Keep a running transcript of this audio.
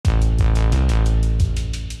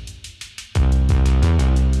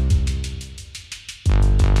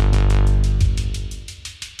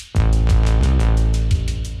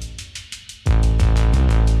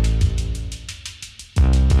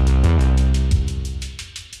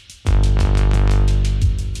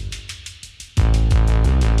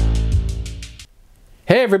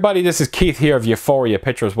everybody, this is Keith here of Euphoria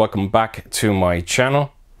Pictures. Welcome back to my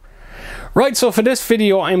channel. Right, so for this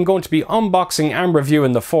video I'm going to be unboxing and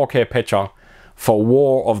reviewing the 4K picture for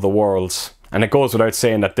War of the Worlds. And it goes without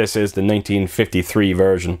saying that this is the 1953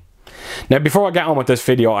 version. Now before I get on with this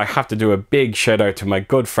video, I have to do a big shout out to my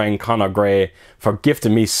good friend Connor Gray for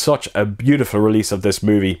gifting me such a beautiful release of this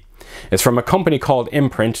movie. It's from a company called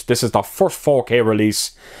Imprint. This is their first 4K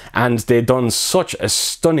release and they've done such a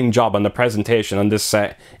stunning job on the presentation on this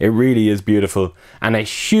set. It really is beautiful, and a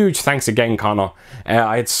huge thanks again, Connor.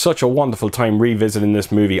 I had such a wonderful time revisiting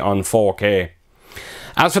this movie on 4K.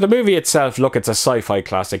 As for the movie itself, look, it's a sci-fi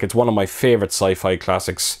classic. It's one of my favourite sci-fi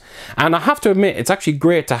classics. And I have to admit, it's actually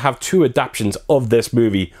great to have two adaptations of this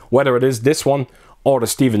movie, whether it is this one or the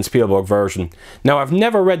Steven Spielberg version. Now, I've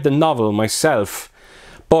never read the novel myself,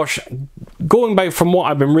 but going by from what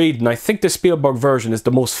I've been reading, I think the Spielberg version is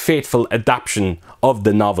the most faithful adaptation of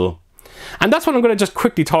the novel. And that's what I'm going to just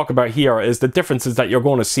quickly talk about here, is the differences that you're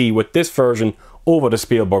going to see with this version over the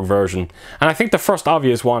Spielberg version. And I think the first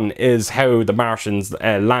obvious one is how the Martians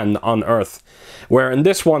land on Earth. Where in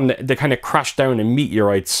this one, they kind of crash down in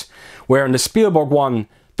meteorites. Where in the Spielberg one,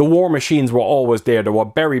 the war machines were always there. They were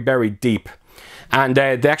very, very deep. And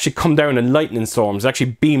they actually come down in lightning storms. They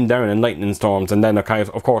actually beam down in lightning storms. And then,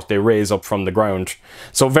 of course, they raise up from the ground.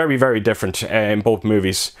 So very, very different in both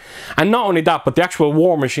movies. And not only that, but the actual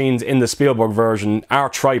war machines in the Spielberg version are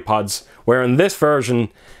tripods. Where in this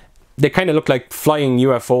version, they kind of look like flying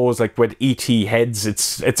UFOs, like with ET heads.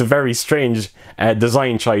 It's a very strange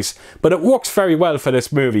design choice, but it works very well for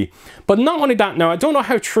this movie. But not only that, now I don't know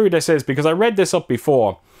how true this is because I read this up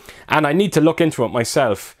before and I need to look into it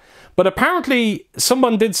myself. But apparently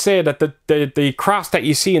someone did say that the crafts that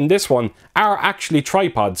you see in this one are actually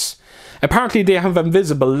tripods. Apparently they have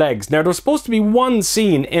invisible legs. Now there's supposed to be one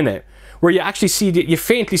scene in it where you actually see, you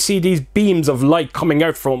faintly see these beams of light coming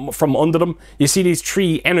out from under them. You see these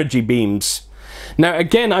three energy beams. Now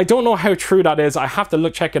again, I don't know how true that is. I have to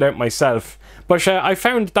check it out myself. But I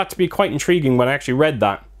found that to be quite intriguing when I actually read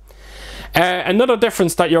that. Another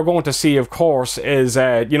difference that you're going to see, of course, is,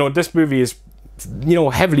 you know, this movie is, you know,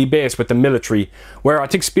 heavily based with the military, where I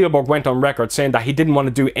think Spielberg went on record saying that he didn't want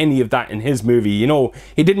to do any of that in his movie. You know,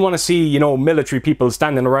 he didn't want to see, you know, military people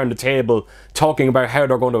standing around the table talking about how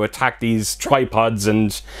they're going to attack these tripods,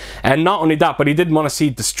 and not only that, but he didn't want to see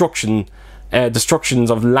destructions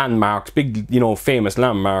of landmarks, big, you know, famous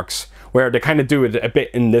landmarks, where they kind of do it a bit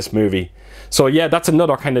in this movie. So yeah, that's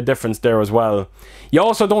another kind of difference there as well. You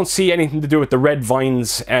also don't see anything to do with the red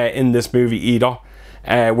vines in this movie either.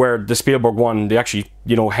 Where the Spielberg one, they actually,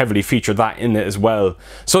 you know, heavily feature that in it as well.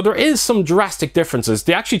 So there is some drastic differences.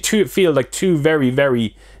 They actually feel like two very,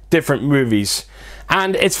 very different movies.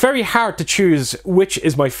 And it's very hard to choose which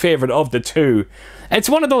is my favourite of the two. It's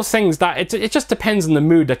one of those things that it just depends on the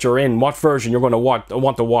mood that you're in, what version you're going to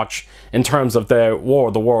want to watch in terms of the War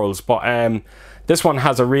of the Worlds. But this one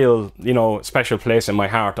has a real, you know, special place in my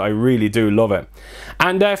heart. I really do love it.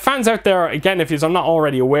 And fans out there, again, if you're not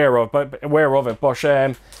already aware of it,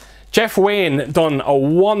 but Jeff Wayne done a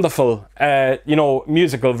wonderful, you know,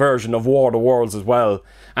 musical version of War of the Worlds as well.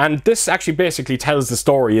 And this actually basically tells the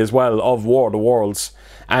story as well of War of the Worlds.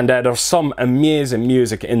 And there's some amazing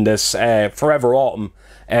music in this. Forever Autumn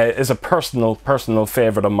is a personal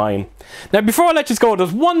favourite of mine. Now before I let you go,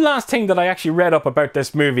 there's one last thing that I actually read up about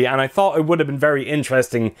this movie and I thought it would have been very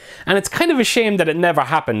interesting, and it's kind of a shame that it never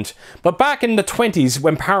happened. But back in the 20s,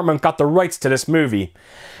 when Paramount got the rights to this movie,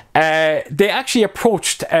 they actually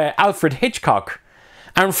approached Alfred Hitchcock.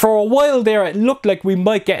 And for a while there, it looked like we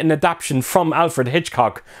might get an adaptation from Alfred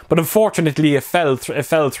Hitchcock, but unfortunately it fell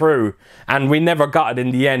through, and we never got it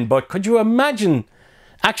in the end. But could you imagine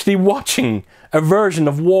actually watching a version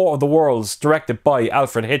of War of the Worlds directed by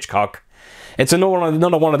Alfred Hitchcock? It's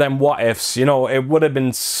another one of them what ifs. You know, it would have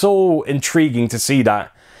been so intriguing to see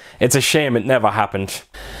that. It's a shame it never happened.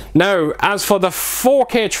 Now, as for the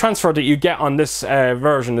 4K transfer that you get on this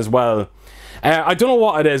version as well, I don't know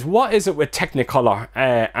what it is. What is it with Technicolor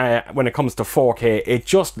when it comes to 4K? It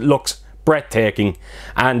just looks breathtaking.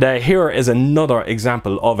 And here is another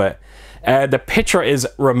example of it. The picture is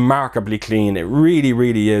remarkably clean. It really,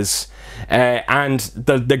 really is. And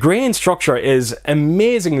the grain structure is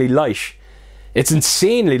amazingly light. It's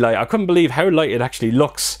insanely light. I couldn't believe how light it actually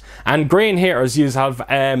looks. And grain here, as you have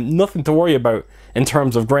nothing to worry about in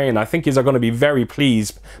terms of grain. I think you are going to be very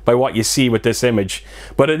pleased by what you see with this image.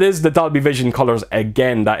 But it is the Dolby Vision colors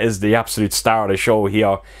again that is the absolute star of the show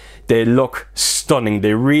here. they look stunning.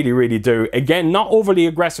 They really, really do. Again, not overly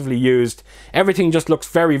aggressively used. Everything just looks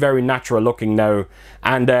very, very natural looking now.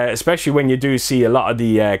 And especially when you do see a lot of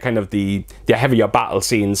the kind of the heavier battle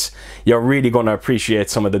scenes, you're really going to appreciate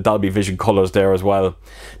some of the Dolby Vision colors there as well.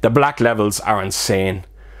 The black levels are insane.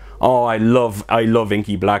 Oh, I love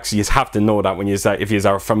inky blacks. You have to know that when you if you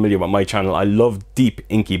are familiar with my channel. I love deep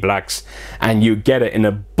inky blacks, and you get it in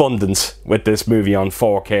abundance with this movie on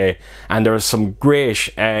 4K. And there is some great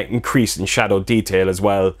increase in shadow detail as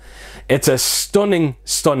well. It's a stunning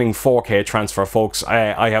 4K transfer, folks.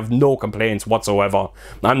 I have no complaints whatsoever.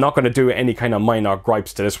 I'm not going to do any kind of minor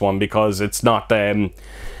gripes to this one because it's not.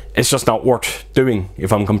 It's just not worth doing,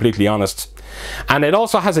 if I'm completely honest. And it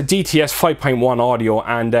also has a DTS 5.1 audio,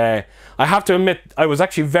 and I have to admit, I was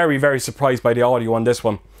actually very, very surprised by the audio on this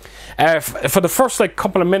one. For the first like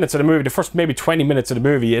couple of minutes of the movie, the first maybe 20 minutes of the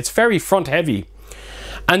movie, it's very front heavy.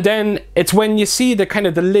 And then it's when you see the kind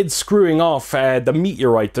of the lid screwing off the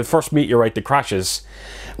meteorite, the first meteorite that crashes.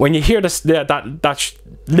 When you hear this, that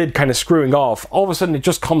lid kind of screwing off, all of a sudden it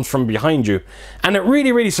just comes from behind you. And it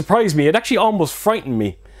really, really surprised me. It actually almost frightened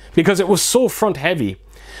me because it was so front heavy.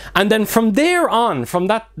 And then from there on, from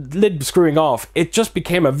that lid screwing off, it just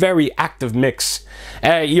became a very active mix.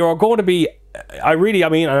 You're going to be, I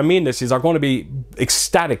mean this, is are going to be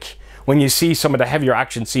ecstatic when you see some of the heavier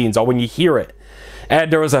action scenes or when you hear it.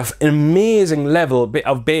 There was an amazing level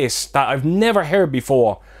of bass that I've never heard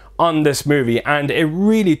before on this movie, and it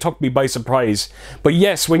really took me by surprise. But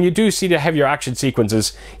yes, when you do see the heavier action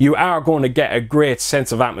sequences, you are going to get a great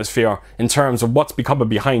sense of atmosphere in terms of what's becoming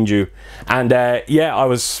behind you. And yeah, I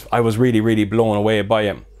was really, really blown away by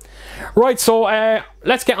it. Right, so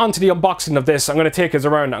let's get on to the unboxing of this. I'm going to take us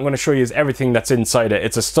around. I'm going to show you everything that's inside it.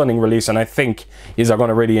 It's a stunning release, and I think you are going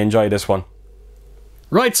to really enjoy this one.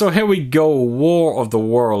 Right, so here we go, War of the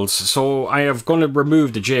Worlds. So I am going to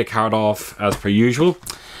remove the J card off as per usual,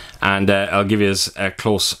 and I'll give you a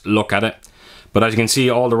close look at it. But as you can see,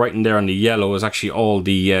 all the writing there on the yellow is actually all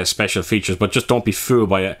the special features, but just don't be fooled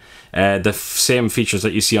by it. The same features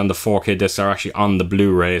that you see on the 4K disc are actually on the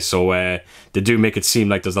Blu-ray, so they do make it seem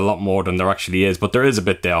like there's a lot more than there actually is, but there is a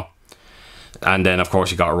bit there. And then, of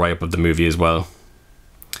course, you got a write-up of the movie as well.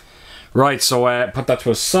 Right, so put that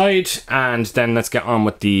to a side, and then let's get on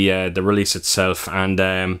with the release itself.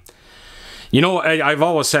 And you know, I've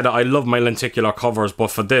always said that I love my lenticular covers,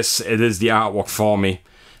 but for this, it is the artwork for me.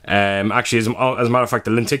 Actually, as a matter of fact,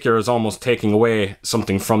 the lenticular is almost taking away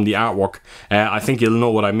something from the artwork. I think you'll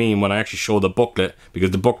know what I mean when I actually show the booklet,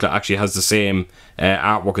 because the booklet actually has the same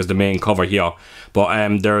artwork as the main cover here. But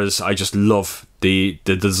I just love the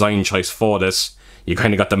design choice for this. You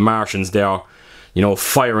kind of got the Martians there, you know,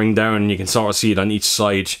 firing down. You can sort of see it on each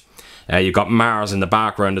side. You've got Mars in the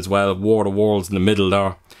background as well, War of the Worlds in the middle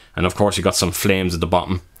there, and of course you got some flames at the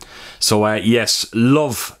bottom. So yes,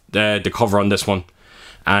 love the cover on this one.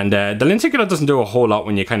 And the lenticular doesn't do a whole lot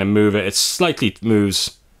when you kind of move it. It slightly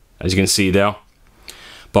moves, as you can see there.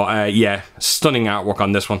 But yeah, stunning artwork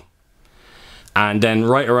on this one. And then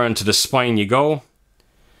right around to the spine you go.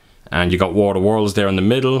 And you got War of the Worlds there in the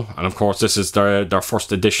middle. And of course this is their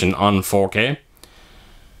first edition on 4K.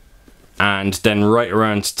 And then right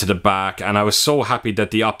around to the back. And I was so happy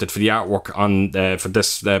that they opted for the artwork on for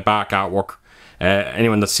this back artwork.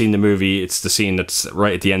 Anyone that's seen the movie, it's the scene that's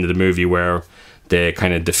right at the end of the movie where they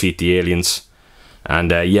kind of defeat the aliens.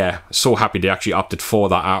 And yeah, so happy they actually opted for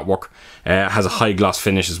that artwork. It has a high gloss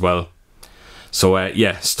finish as well. So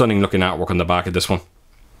yeah, stunning looking artwork on the back of this one.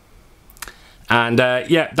 And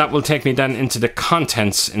yeah, that will take me then into the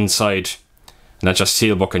contents inside. And that's your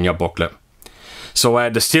steelbook and your booklet. So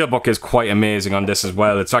the steelbook is quite amazing on this as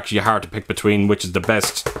well. It's actually hard to pick between which is the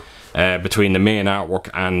best between the main artwork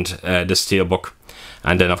and the steelbook.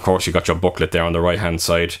 And then of course you got your booklet there on the right hand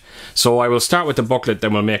side. So I will start with the booklet,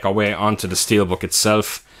 then we'll make our way onto the steelbook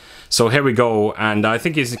itself. So here we go, and I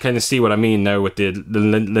think you can kind of see what I mean now with the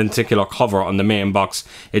lenticular cover on the main box.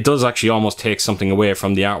 It does actually almost take something away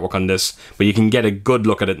from the artwork on this, but you can get a good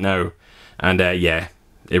look at it now. And yeah,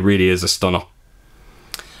 it really is a stunner.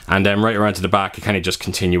 And then right around to the back, it kind of just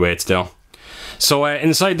continuates there. So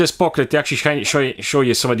inside this booklet, they actually kind of show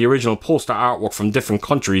you some of the original poster artwork from different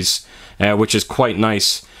countries, which is quite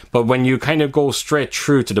nice. But when you kind of go straight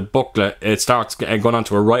through to the booklet, it starts going on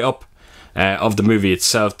to a write-up of the movie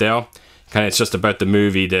itself there. Kind of, it's just about the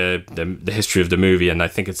movie, the history of the movie, and I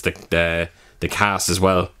think it's the cast as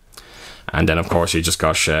well. And then of course you just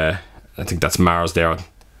got, I think that's Mars there.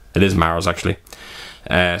 It is Mars actually.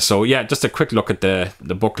 So yeah, just a quick look at the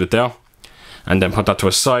booklet there. And then put that to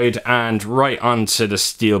a side, and right onto the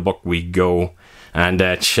steelbook we go. And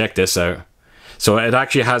check this out. So it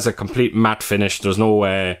actually has a complete matte finish. There's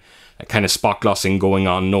no kind of spot glossing going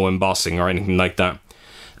on, no embossing or anything like that.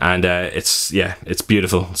 And it's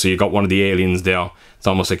beautiful. So you got one of the aliens there. It's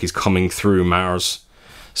almost like he's coming through Mars.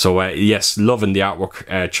 So yes, loving the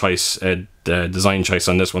artwork choice, the design choice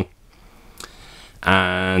on this one.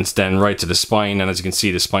 And then right to the spine, and as you can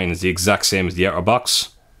see, the spine is the exact same as the outer box.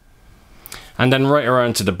 And then right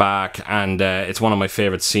around to the back, and it's one of my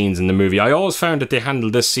favourite scenes in the movie. I always found that they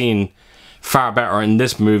handled this scene far better in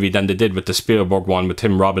this movie than they did with the Spielberg one with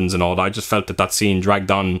Tim Robbins and all that. I just felt that that scene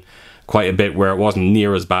dragged on quite a bit, where it wasn't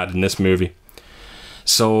near as bad in this movie.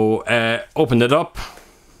 So opened it up,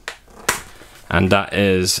 and that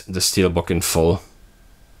is the Steelbook in full.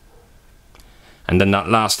 And then that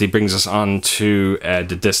lastly brings us on to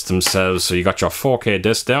the discs themselves. So you got your 4K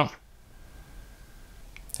disc there,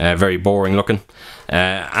 very boring looking,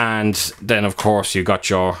 and then of course you got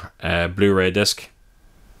your Blu-ray disc,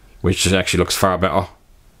 which actually looks far better.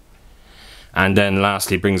 And then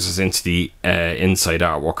lastly brings us into the inside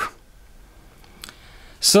artwork.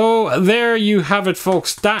 So there you have it,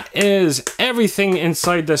 folks. That is everything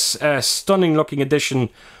inside this stunning looking edition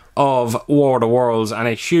of War of the Worlds, and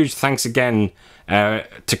a huge thanks again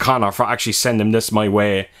to Connor for actually sending this my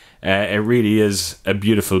way. It really is a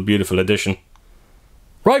beautiful, beautiful edition.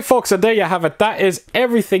 Right, folks, so there you have it. That is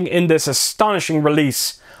everything in this astonishing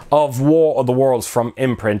release of War of the Worlds from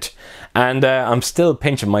Imprint, and I'm still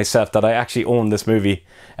pinching myself that I actually own this movie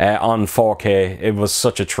on 4K. It was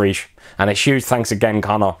such a treat, and a huge thanks again,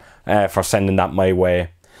 Connor, for sending that my way.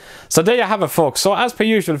 So there you have it, folks. So as per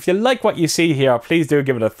usual, if you like what you see here, please do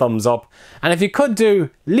give it a thumbs up, and if you could do,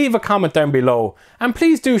 leave a comment down below, and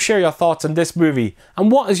please do share your thoughts on this movie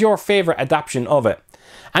and what is your favourite adaptation of it.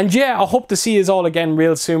 And yeah, I hope to see you all again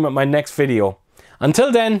real soon with my next video.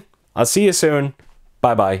 Until then, I'll see you soon.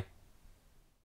 Bye bye.